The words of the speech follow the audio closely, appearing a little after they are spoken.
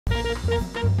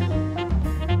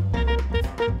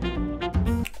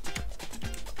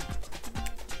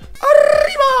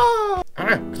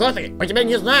Кто ты? Мы тебя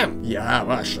не знаем. Я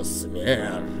ваша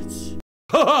смерть.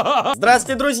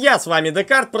 Здравствуйте, друзья, с вами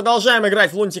Декарт. Продолжаем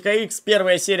играть в Лунтика.EXE,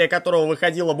 первая серия которого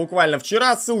выходила буквально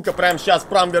вчера. Ссылка прямо сейчас в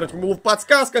правом верхнем углу в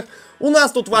подсказках. У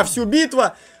нас тут вовсю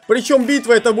битва. Причем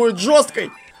битва это будет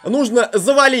жесткой. Нужно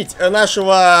завалить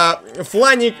нашего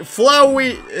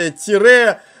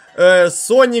СОНИК.EXE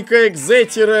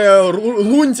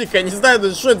Лунтика. Не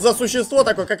знаю, что это за существо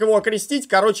такое, как его окрестить.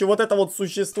 Короче, вот это вот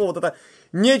существо, вот это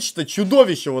нечто,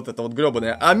 чудовище вот это вот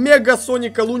гребаное. Омега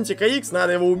Соника Лунтика.EXE,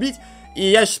 надо его убить. И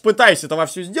я сейчас пытаюсь это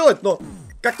вовсю сделать, но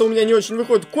как-то у меня не очень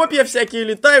выходит. Копья всякие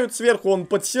летают сверху, он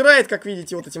подсирает, как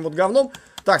видите, вот этим вот говном.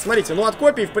 Так, смотрите, ну от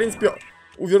копий, в принципе,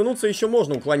 увернуться еще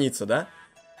можно, уклониться, да?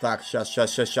 Так,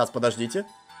 сейчас, подождите.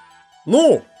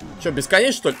 Ну, что,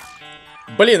 бесконечно, что ли?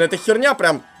 Блин, эта херня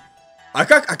прям... А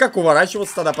как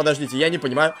уворачиваться тогда? Подождите, я не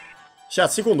понимаю.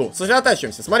 Сейчас, секунду,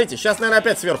 сосредотачиваемся. Смотрите, сейчас, наверное,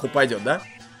 опять сверху пойдет, да?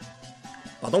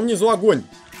 Потом внизу огонь.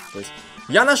 То есть,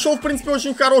 я нашел, в принципе,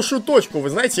 очень хорошую точку. Вы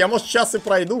знаете, я, может, сейчас и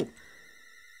пройду.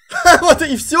 Вот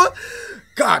и все?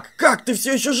 Как? Ты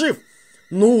все еще жив?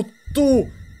 Ну,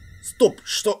 Стоп,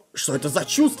 что это за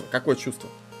чувство? Какое чувство?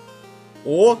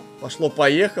 О,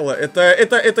 пошло-поехало.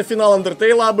 Это финал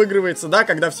UNDERTALE обыгрывается, да?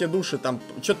 Когда все души там...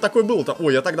 Что-то такое было-то.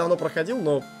 Ой, я так давно проходил,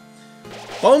 но...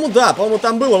 По-моему, да. По-моему,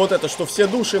 там было вот это, что все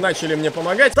души начали мне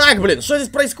помогать. Так, блин, что здесь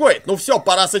происходит? Ну все,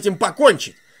 пора с этим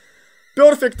покончить.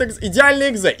 Perfect EXE.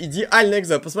 Идеальный EXE. Идеальный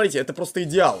EXE. Посмотрите, это просто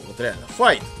идеал. Вот реально.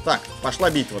 Файт. Так,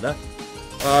 пошла битва, да?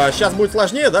 Сейчас будет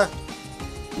сложнее, да?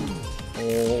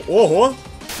 Ого.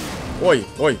 Ой.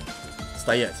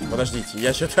 Стоять. Подождите,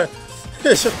 я что-то...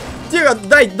 Тихо,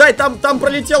 дай, там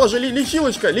пролетела же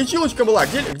лечилочка. Лечилочка была.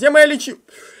 Где моя лечилочка?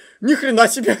 Ни хрена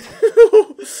себе.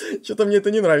 Что-то мне это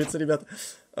не нравится, ребята.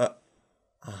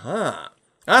 Ага.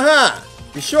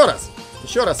 Еще раз,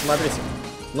 смотрите.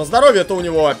 Но здоровье-то у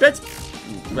него опять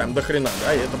прям до хрена,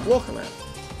 да? И это плохо, наверное.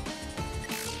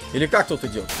 Или как тут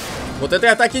идет? Вот этой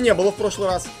атаки не было в прошлый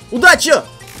раз. Удача!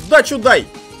 Удачу дай!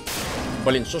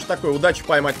 Блин, что ж такое, удачу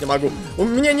поймать не могу. У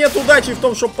меня нет удачи в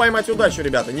том, чтобы поймать удачу,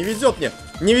 ребята. Не везет мне.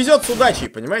 Не везет с удачей,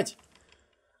 понимаете?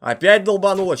 Опять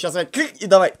долбануло. Сейчас я... И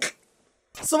давай.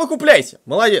 Совокупляйся.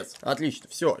 Молодец. Отлично.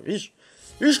 Все, видишь?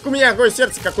 Видишь, у меня какое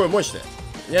сердце, какое мощное.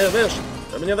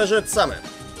 Мне даже это самое.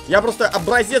 Я просто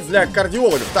образец для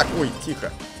кардиологов. Так, ой,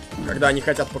 тихо. Когда они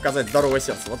хотят показать здоровое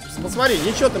сердце. Вот посмотри,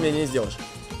 ничего ты мне не сделаешь.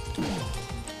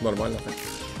 Нормально так.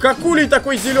 Какулей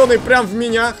такой зеленый прям в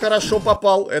меня. Хорошо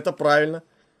попал, это правильно.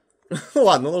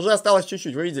 Ладно, ну уже осталось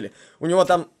чуть-чуть, вы видели. У него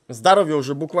там здоровье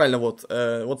уже буквально вот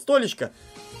столечко.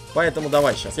 Поэтому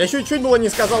давай сейчас. Я чуть-чуть было не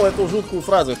сказал эту жуткую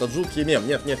фразу, этот жуткий мем.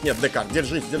 Нет, Декарт,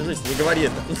 держись, не говори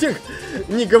это.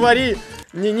 Не говори,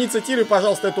 не цитируй,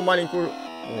 пожалуйста, эту маленькую...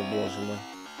 О, боже мой.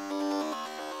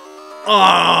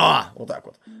 Вот так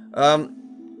вот.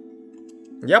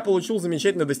 Я получил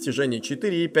замечательное достижение.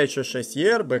 4, 5, 6, 6,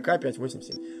 ЕР, БК 5, 8,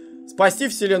 7. Спасти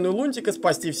вселенную Лунтика,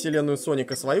 спасти вселенную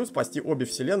Соника свою, спасти обе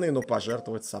вселенные, но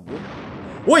пожертвовать собой.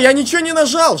 Ой, я ничего не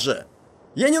нажал же!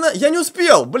 Я не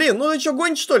успел! Блин, ну ты что,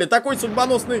 гонишь, что ли? Такое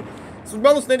судьбоносное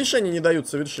решение не дают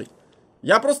совершить.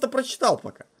 Я просто прочитал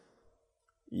пока.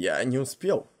 Я не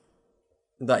успел.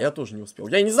 Да, я тоже не успел.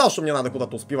 Я не знал, что мне надо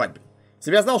куда-то успевать, блин. Если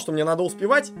бы я знал, что мне надо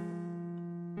успевать...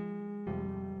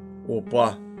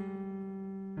 Опа.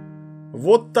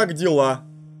 Вот так дела.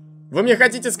 Вы мне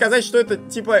хотите сказать, что это,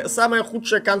 типа, самая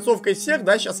худшая концовка из всех,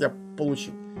 да, сейчас я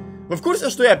получил? Вы в курсе,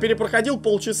 что я перепроходил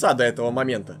полчаса до этого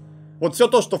момента? Вот все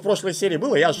то, что в прошлой серии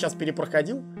было, я же сейчас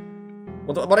перепроходил.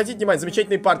 Вот обратите внимание,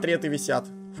 замечательные портреты висят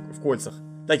в кольцах.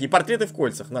 Такие портреты в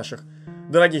кольцах наших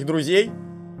дорогих друзей.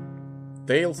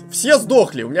 Тейлз. Все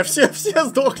сдохли, у меня все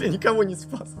сдохли, никого не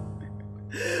спас.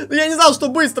 Но я не знал, что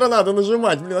быстро надо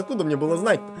нажимать. Блин, откуда мне было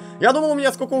знать-то? Я думал, у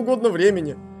меня сколько угодно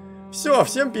времени. Все,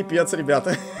 всем пипец,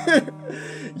 ребята.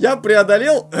 Я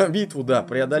преодолел битву, да,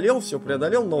 все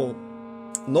преодолел, но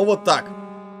вот так.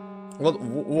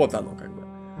 Вот оно как бы.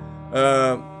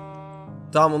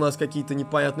 Там у нас какие-то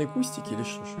непонятные кустики или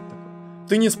что такое?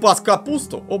 Ты не спас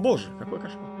капусту? О боже, какой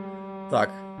кошмар.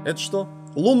 Так, это что?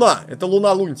 Луна, это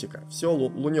луна Лунтика. Все,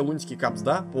 луне Лунтики капс,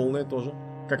 да, полная тоже,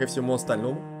 как и всему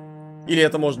остальному. Или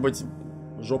это может быть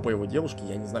жопа его девушки,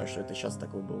 я не знаю, что это сейчас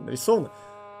такое было нарисовано.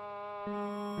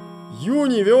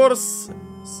 Юниверс.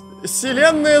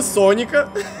 Вселенная Соника.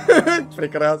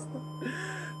 Прекрасно.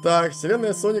 Так,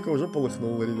 вселенная Соника уже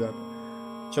полыхнула, ребята.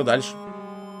 Что дальше?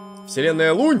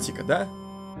 Вселенная Лунтика, да?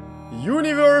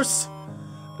 Юниверс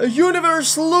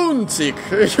Лунтик.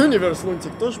 Юниверс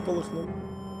Лунтик тоже полыхнул.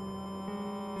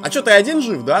 А что, ты один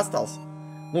жив, да, остался?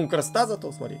 Ну, красота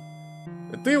зато, смотри.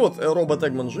 Ты вот, робот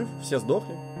Эгман, жив, все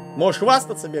сдохли. Можешь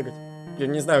хвастаться, бегать. Я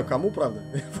не знаю, кому, правда.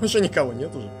 Уже никого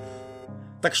нет уже.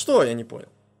 Так что, я не понял.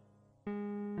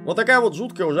 Вот такая вот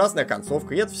жуткая, ужасная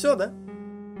концовка. И это все, да?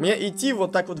 Мне идти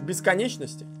вот так вот в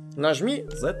бесконечности. Нажми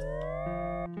Z.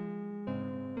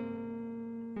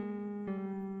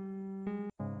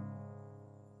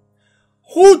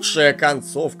 Худшая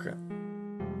концовка.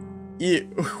 И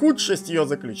худшесть ее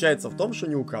заключается в том, что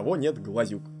ни у кого нет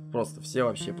глазюк. Просто все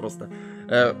вообще просто...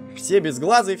 все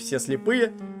безглазые, все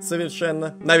слепые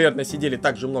совершенно. Наверное, сидели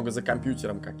так же много за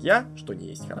компьютером, как я, что не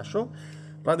есть хорошо.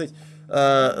 Правда ведь?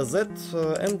 Z,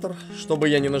 Enter. Чтобы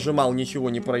я не нажимал, ничего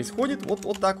не происходит.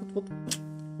 Вот так вот.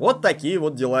 Вот такие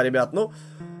вот дела, ребят. Ну,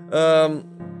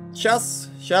 сейчас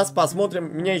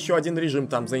посмотрим. Меня еще один режим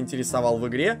там заинтересовал в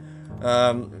игре.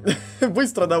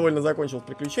 Быстро довольно закончил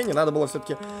приключение. Надо было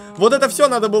все-таки... Вот это все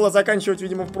надо было заканчивать,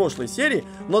 видимо, в прошлой серии.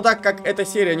 Но так как эта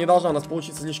серия не должна у нас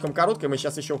получиться слишком короткой, мы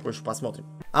сейчас еще кое-что посмотрим.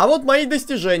 А вот мои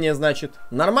достижения, значит.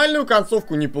 Нормальную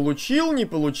концовку не получил.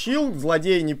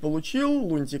 Злодей не получил.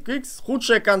 Лунтик.EXE.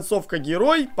 Худшая концовка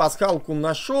герой. Пасхалку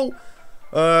нашел.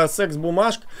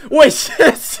 Секс-бумажка. Ой,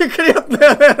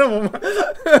 секретная,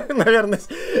 наверное,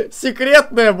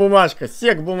 секретная бумажка.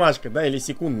 Сек-бумажка, да, или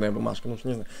секундная бумажка, ну,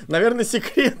 не знаю. Наверное,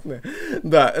 секретная.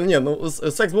 Да, не, ну,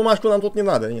 секс-бумажку нам тут не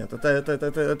надо, нет.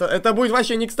 Это будет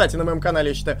вообще не кстати на моем канале,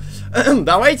 я считаю.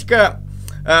 Давайте-ка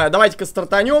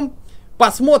стартанем.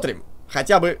 Посмотрим,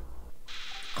 хотя бы...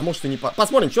 А может и не...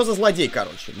 Посмотрим, что за злодей,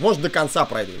 короче. Может, до конца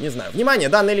пройду, не знаю. Внимание,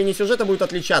 данная линия сюжета будет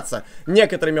отличаться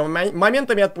некоторыми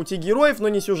моментами от пути героев, но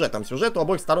не сюжетом. Сюжет у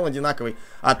обоих сторон одинаковый,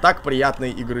 а так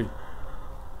приятной игры.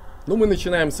 Ну, мы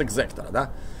начинаем с экзектора,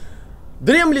 да?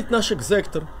 Дремлет наш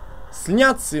экзектор,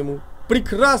 снятся ему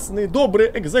прекрасные,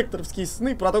 добрые экзекторовские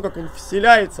сны про то, как он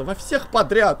вселяется во всех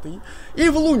подряд. И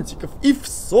в Лунтиков, и в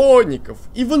Соников,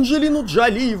 и в Анджелину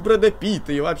Джоли, и в Брэда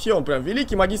Питта, и вообще он прям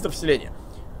великий магистр вселения.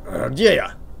 Где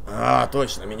я? А,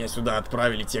 точно, меня сюда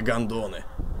отправили те гондоны.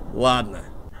 Ладно,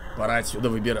 пора отсюда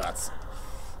выбираться.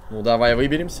 Ну, давай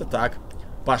выберемся. Так,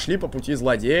 пошли по пути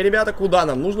злодея, ребята. Куда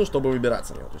нам нужно, чтобы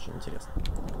выбираться? Мне вот очень интересно.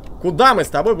 Куда мы с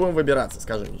тобой будем выбираться?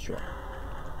 Скажи мне, чувак.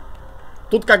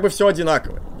 Тут как бы все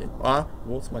одинаковое. А,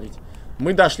 вот, смотрите.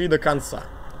 Мы дошли до конца.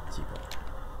 Типа.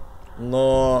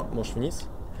 Но, может, вниз?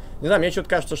 Не знаю, мне что-то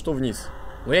кажется, что вниз.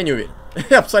 Но я не уверен.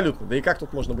 Абсолютно. Да и как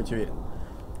тут можно быть уверен?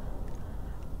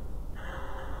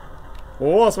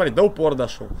 О, смотри, до упора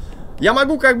дошел. Я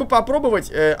могу как бы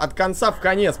попробовать от конца в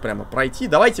конец прямо пройти.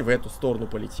 Давайте в эту сторону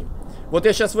полетим. Вот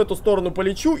я сейчас в эту сторону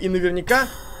полечу и наверняка...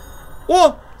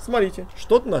 О, смотрите,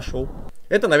 что-то нашел.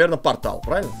 Это, наверное, портал,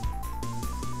 правильно?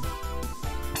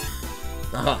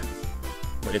 Ага.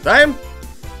 Полетаем.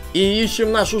 И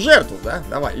ищем нашу жертву, да?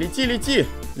 Давай, лети, лети.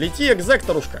 Лети,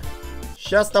 экзекторушка.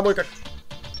 Сейчас с тобой как...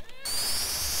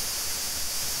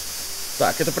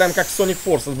 Так, это прям как в Sonic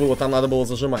Forces было, там надо было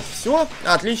зажимать. Все,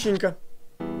 отличненько.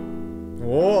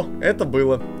 О, это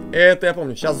было. Это я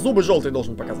помню. Сейчас зубы желтые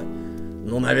должен показать.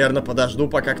 Ну, наверное, подожду,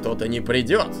 пока кто-то не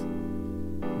придет.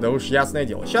 Да уж, ясное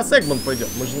дело. Сейчас Эгман придет,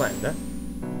 мы же знаем, да?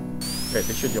 Эй,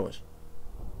 ты что делаешь?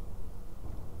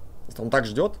 Он так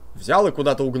ждет? Взял и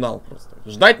куда-то угнал просто.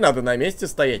 Ждать надо, на месте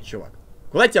стоять, чувак.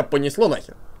 Куда тебя понесло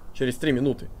нахер? Через 3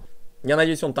 минуты. Я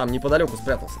надеюсь, он там неподалеку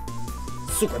спрятался.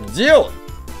 Сука, где он?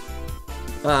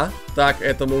 А, так,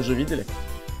 это мы уже видели.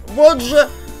 Вот же,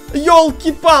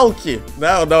 елки-палки.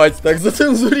 Да, вот давайте так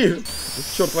зацензурируем.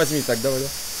 Черт возьми, так, давай.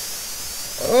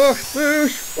 Ох ты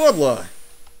ж, подло.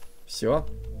 Все.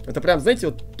 Это прям, знаете,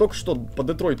 вот только что по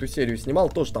Детройту серию снимал,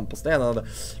 тоже там постоянно надо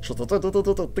что-то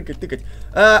тыкать.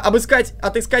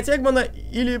 Отыскать Эгмана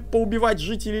или поубивать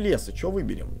жителей леса. Что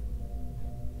выберем?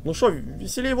 Ну что,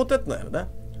 веселее вот это, наверное, да?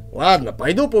 Ладно,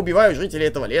 пойду поубиваю жителей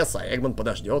этого леса, а Эгман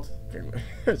подождет.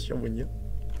 Чего бы нет.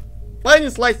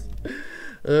 Понеслась.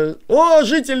 О,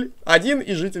 житель 1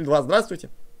 и житель 2. Здравствуйте.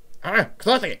 А,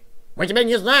 кто ты? Мы тебя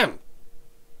не знаем.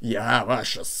 Я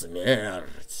ваша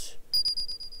смерть.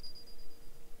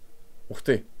 Ух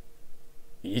ты.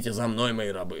 Идите за мной,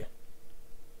 мои рабы.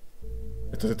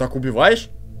 Это ты так убиваешь?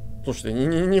 Слушайте,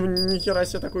 ни хера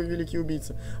себе такой великий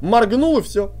убийца. Моргнул и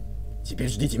все. Теперь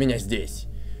ждите меня здесь.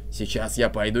 Сейчас я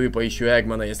пойду и поищу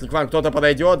Эгмана. Если к вам кто-то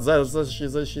подойдет,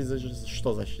 зашейте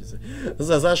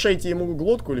ему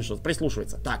глотку или что?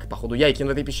 Прислушивается. Так, походу, Яйкин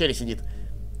в этой пещере сидит.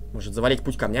 Может, завалить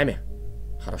путь камнями?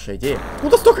 Хорошая идея.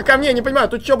 Куда столько камней? Я не понимаю.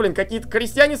 Тут что, блин, какие-то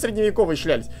крестьяне средневековые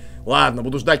шлялись? Ладно,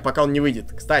 буду ждать, пока он не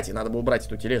выйдет. Кстати, надо бы убрать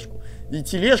эту тележку. И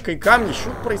тележка, и камни.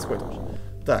 Что происходит вообще?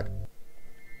 Так.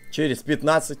 Через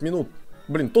 15 минут.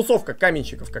 Блин, тусовка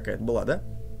каменщиков какая-то была, да?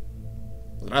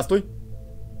 Здравствуй.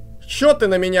 Чё ты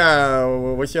на меня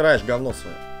высираешь, говно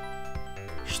свое?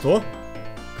 Что?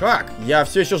 Как? Я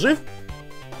все еще жив?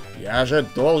 Я же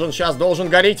сейчас должен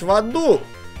гореть в аду.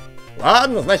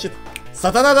 Ладно, значит,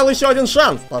 сатана дал еще один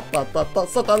шанс.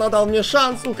 Сатана дал мне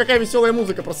шанс. Какая веселая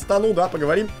музыка про сатану, да,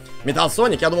 поговорим. Металл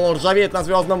Соник, я думал, он ржавеет на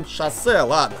звездном шоссе.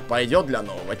 Ладно, пойдет для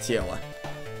нового тела.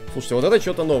 Слушайте, вот это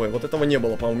что-то новое. Вот этого не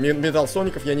было, по-моему. Металл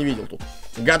Соников я не видел тут.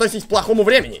 Готовьтесь к плохому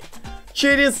времени.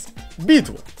 Через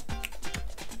битву.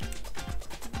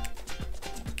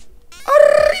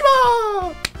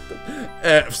 Arriba!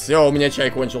 Все, у меня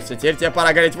чай кончился. Теперь тебе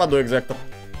пора гореть водой, Экзектор.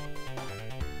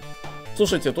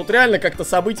 Слушайте, тут реально как-то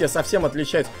события совсем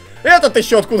отличаются. Этот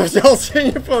еще откуда взялся? Я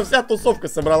не помню, вся тусовка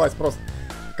собралась просто.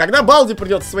 Когда Балди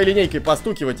придет со своей линейкой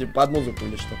постукивать и под музыку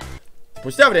или что?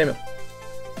 Спустя время.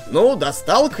 Ну,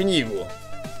 достал книгу.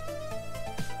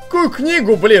 Какую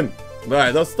книгу, блин? Да,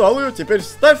 я достал ее. Теперь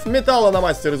ставь металла на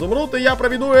мастер изумруд, и я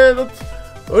проведу этот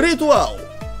ритуал.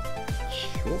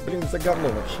 Чё, блин, за говно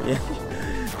вообще?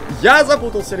 Я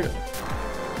запутался, ребят.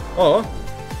 О,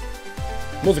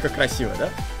 музыка красивая, да?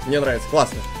 Мне нравится,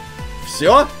 классно.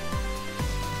 Все?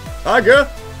 Ага.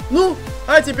 Ну,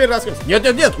 а теперь раскройся.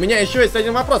 Нет, у меня еще есть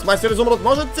один вопрос. Мастер изумруд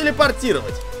может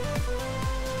телепортировать?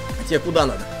 А тебе куда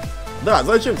надо? Да,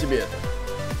 зачем тебе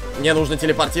это? Мне нужно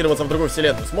телепортироваться в другую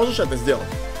вселенную. Сможешь это сделать?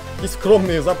 И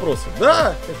скромные запросы.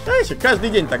 Да, конечно, каждый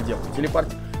день так делаю.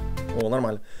 Телепортировать. О,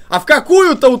 нормально. А в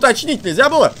какую-то уточнить нельзя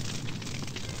было?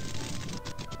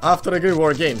 Автор игры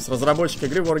Wargames, разработчик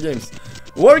игры Wargames.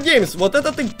 Wargames, вот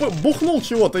это ты бухнул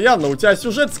чего-то явно, у тебя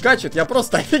сюжет скачет, я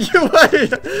просто офигеваю.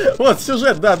 Вот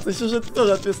сюжет, да, ты сюжет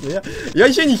тоже ответственный. Я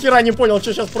вообще ни хера не понял,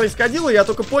 что сейчас происходило, я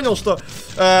только понял, что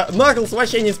Наклз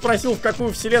вообще не спросил, в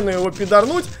какую вселенную его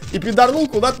пидорнуть, и пидорнул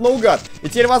куда-то наугад. И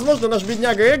теперь, возможно, наш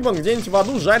бедняга Эгман где-нибудь в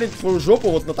аду жарит твою жопу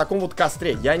вот на таком вот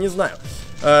костре, я не знаю.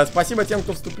 Спасибо тем,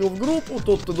 кто вступил в группу,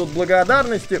 тут идут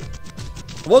благодарности.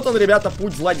 Вот он, ребята,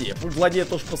 путь злодея. Путь злодея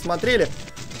тоже посмотрели.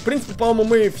 В принципе, по-моему,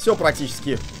 мы все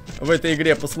практически в этой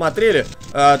игре посмотрели.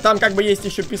 Там как бы есть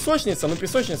еще песочница, но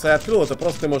песочница я открыл, это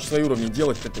просто ты можешь свои уровни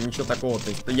делать, это ничего такого,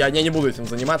 то есть я не буду этим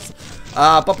заниматься.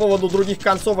 А по поводу других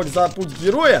концовок за путь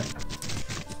героя,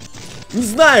 не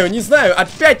знаю,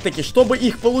 опять-таки, чтобы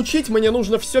их получить, мне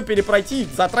нужно все перепройти,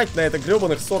 затратить на это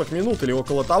гребаных 40 минут или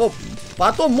около того.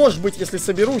 Потом, может быть, если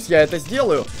соберусь, я это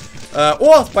сделаю.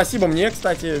 О, спасибо мне,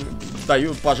 кстати,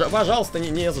 даю, пожалуйста,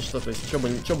 не за что, то есть,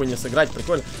 что бы не сыграть,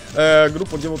 прикольно.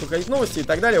 Группа, где будут уходить новости и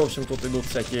так далее, в общем, тут идут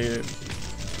всякие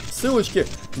ссылочки.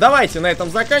 Давайте на этом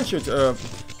заканчивать.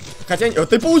 Хотя,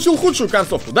 ты получил худшую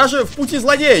концовку, даже в пути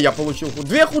злодея я получил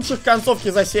 2 худших концовки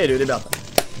за серию, ребята.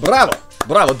 Браво,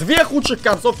 браво, 2 худших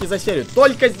концовки за серию,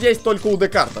 только здесь, только у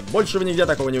Декарта, больше вы нигде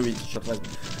такого не увидите, черт возьми.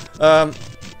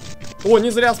 О,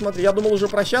 не зря, смотри, я думал уже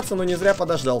прощаться, но не зря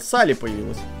подождал. Салли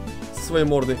появилась со своей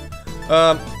мордой.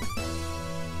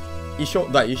 Еще,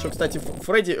 да, еще, кстати,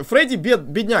 Фредди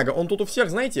бедняга, он тут у всех,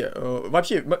 знаете,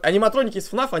 вообще, аниматроники из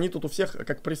ФНАФ, они тут у всех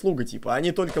как прислуга, типа,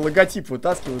 они только логотип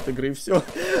вытаскивают игры и все.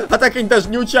 А так они даже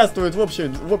не участвуют в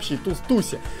общей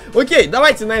тусе. Окей,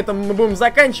 давайте на этом мы будем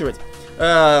заканчивать.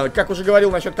 Как уже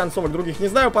говорил насчет концовок других, не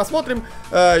знаю, посмотрим.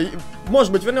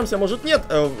 Может быть, вернемся, может нет.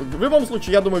 В любом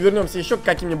случае, я думаю, вернемся еще к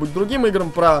каким-нибудь другим играм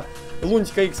про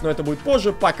Лунтика.EXE, но это будет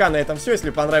позже. Пока на этом все.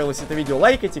 Если понравилось это видео,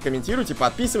 лайкайте, комментируйте,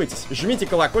 подписывайтесь, жмите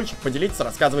колокольчик, поделитесь,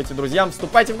 рассказывайте друзьям,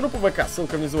 вступайте в группу ВК,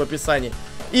 ссылка внизу в описании.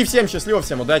 И всем счастливо,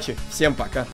 всем удачи, всем пока.